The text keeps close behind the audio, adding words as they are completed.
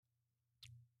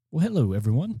Well, hello,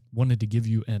 everyone. Wanted to give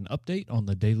you an update on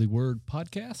the Daily Word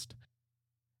podcast.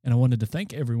 And I wanted to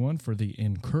thank everyone for the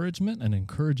encouragement and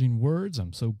encouraging words.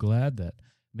 I'm so glad that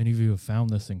many of you have found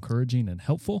this encouraging and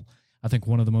helpful. I think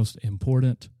one of the most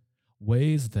important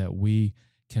ways that we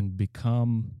can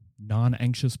become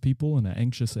non-anxious people in an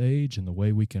anxious age, and the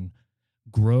way we can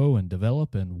grow and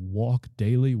develop and walk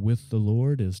daily with the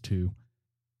Lord, is to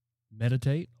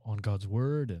meditate on God's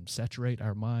Word and saturate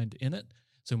our mind in it.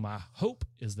 So my hope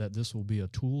is that this will be a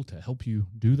tool to help you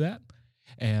do that.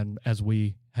 And as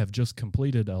we have just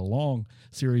completed a long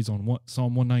series on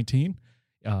Psalm 119,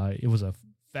 it was a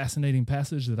fascinating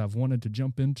passage that I've wanted to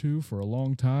jump into for a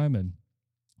long time and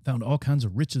found all kinds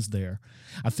of riches there.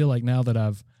 I feel like now that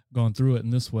I've gone through it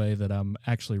in this way that I'm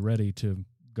actually ready to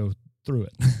go through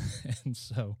it. And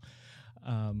so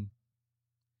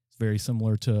it's very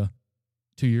similar to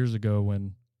 2 years ago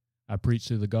when I preached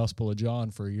through the Gospel of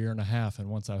John for a year and a half, and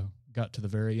once I got to the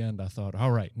very end, I thought,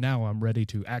 all right, now I'm ready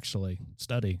to actually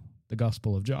study the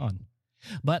Gospel of John.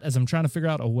 But as I'm trying to figure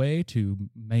out a way to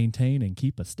maintain and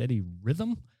keep a steady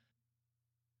rhythm,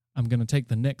 I'm going to take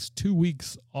the next 2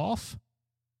 weeks off.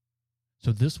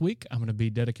 So this week, I'm going to be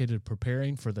dedicated to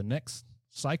preparing for the next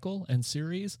cycle and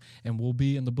series, and we'll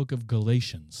be in the book of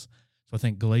Galatians. So I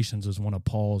think Galatians is one of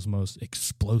Paul's most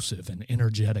explosive and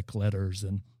energetic letters,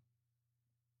 and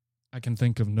I can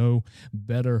think of no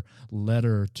better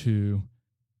letter to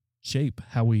shape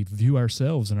how we view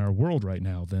ourselves in our world right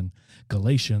now than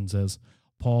Galatians, as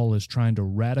Paul is trying to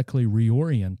radically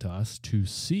reorient us to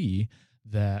see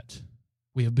that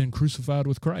we have been crucified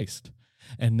with Christ.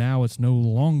 And now it's no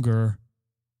longer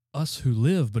us who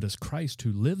live, but it's Christ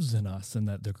who lives in us, and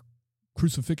that the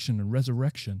crucifixion and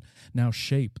resurrection now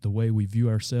shape the way we view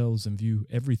ourselves and view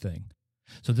everything.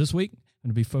 So this week, I'm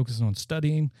going to be focusing on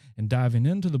studying and diving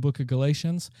into the book of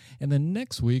Galatians. And then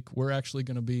next week, we're actually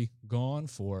going to be gone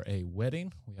for a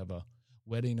wedding. We have a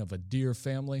wedding of a dear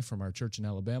family from our church in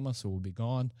Alabama, so we'll be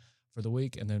gone for the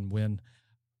week. And then when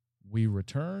we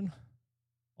return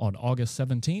on August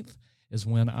 17th is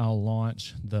when I'll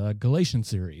launch the Galatians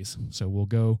series. So we'll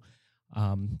go,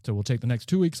 we'll take the next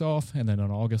 2 weeks off, and then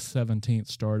on August 17th,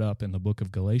 start up in the book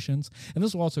of Galatians. And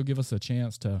this will also give us a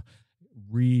chance to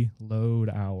reload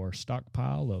our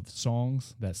stockpile of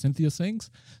songs that Cynthia sings.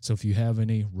 So if you have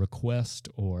any requests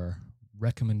or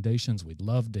recommendations, we'd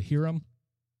love to hear them.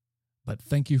 But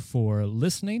thank you for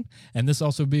listening. And this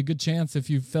also be a good chance, if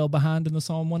you fell behind in the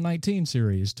Psalm 119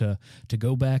 series, to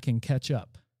go back and catch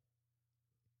up.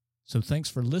 So thanks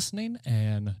for listening,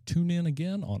 and tune in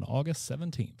again on August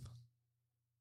 17th.